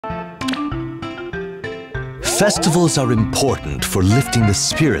Festivals are important for lifting the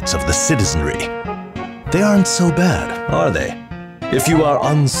spirits of the citizenry. They aren't so bad, are they? If you are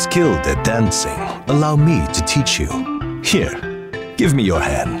unskilled at dancing, allow me to teach you. Here, give me your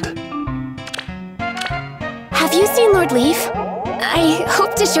hand. Have you seen Lord Leaf? I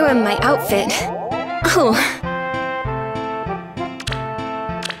hope to show him my outfit. Oh.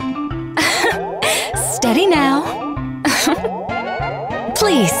 Steady now.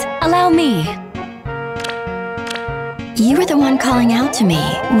 Please, allow me. You were the one calling out to me,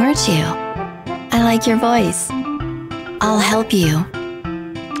 weren't you? I like your voice. I'll help you.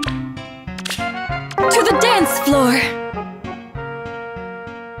 To the dance floor!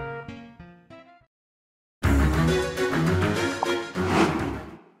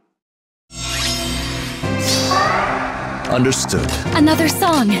 Understood. Another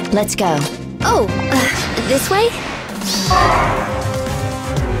song. Let's go. Oh, this way?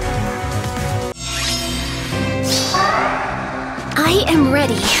 I am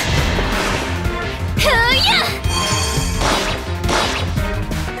ready. Yeah!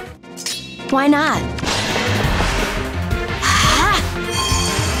 Why not?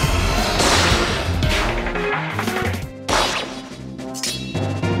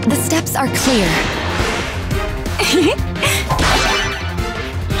 The steps are clear.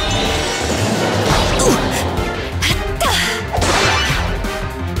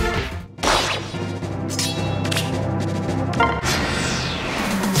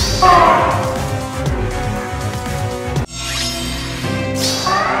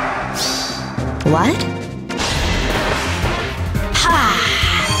 What? Ha!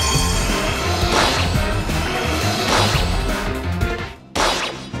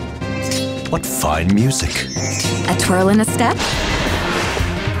 What fine music. A twirl and a step?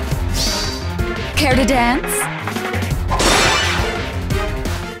 Care to dance?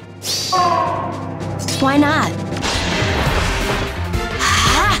 Why not?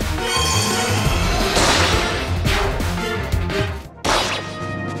 Ha!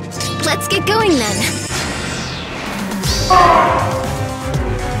 Let's get going then.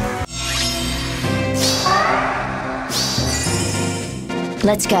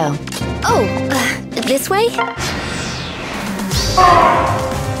 Let's go. Oh, this way?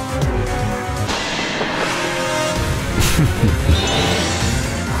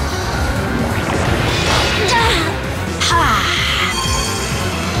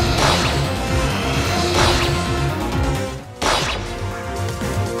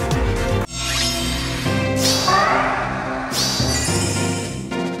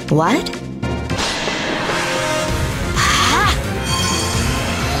 What?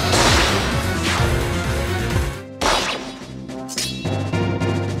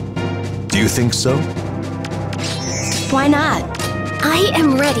 Do you think so? Why not? I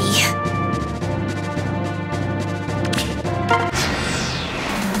am ready.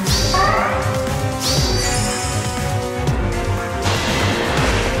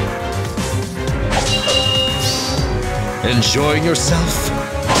 Enjoying yourself?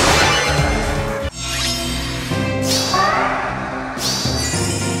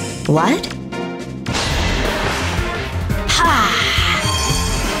 What? Ha!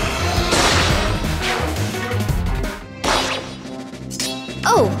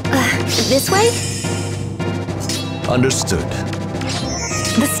 Oh, this way? Understood.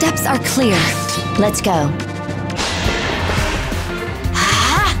 The steps are clear. Let's go.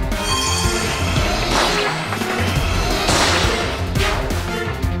 Ha!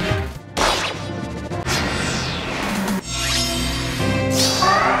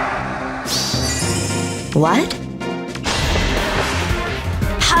 What?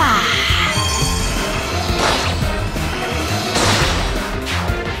 Ha!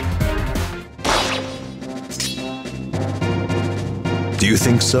 Do you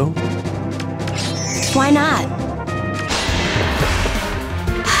think so? Why not?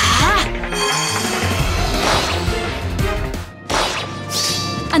 Ha!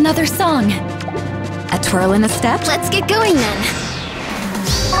 Another song. A twirl and a step? Let's get going then.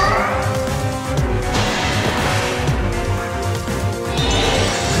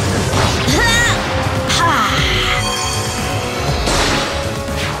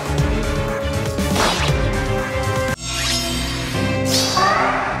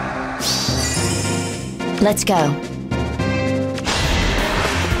 Let's go.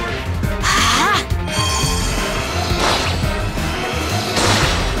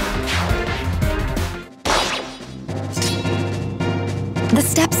 The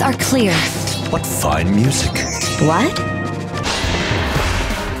steps are clear. What fine music. What?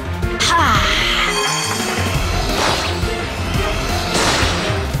 Ha!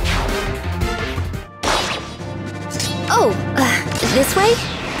 Oh, this way?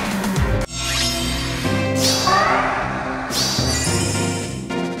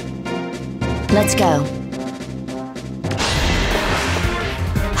 Let's go.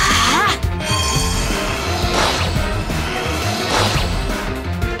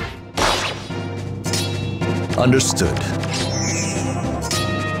 Understood.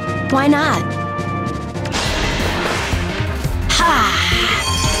 Why not? Ha!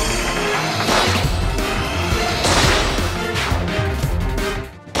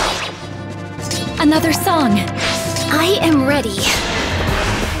 Another song. I am ready.